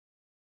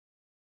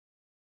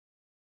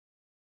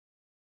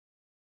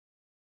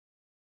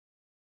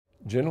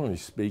Generally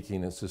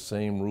speaking, it's the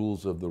same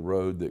rules of the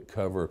road that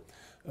cover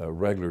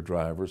regular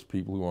drivers,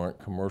 people who aren't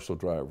commercial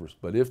drivers.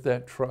 But if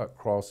that truck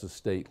crosses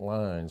state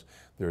lines,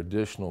 there are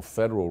additional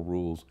federal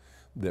rules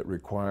that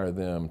require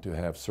them to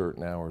have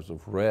certain hours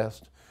of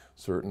rest,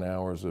 certain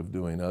hours of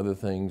doing other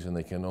things, and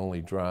they can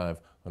only drive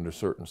under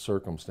certain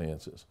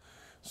circumstances.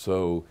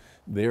 So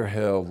they're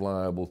held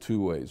liable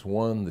two ways.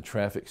 One, the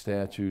traffic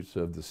statutes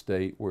of the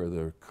state where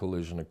the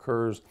collision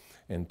occurs,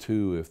 and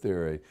two, if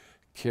they're a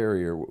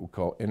carrier, what we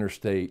call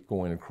interstate,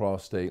 going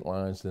across state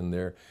lines, then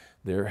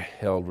they're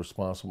held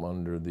responsible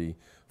under the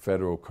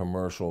Federal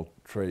Commercial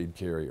Trade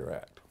Carrier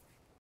Act.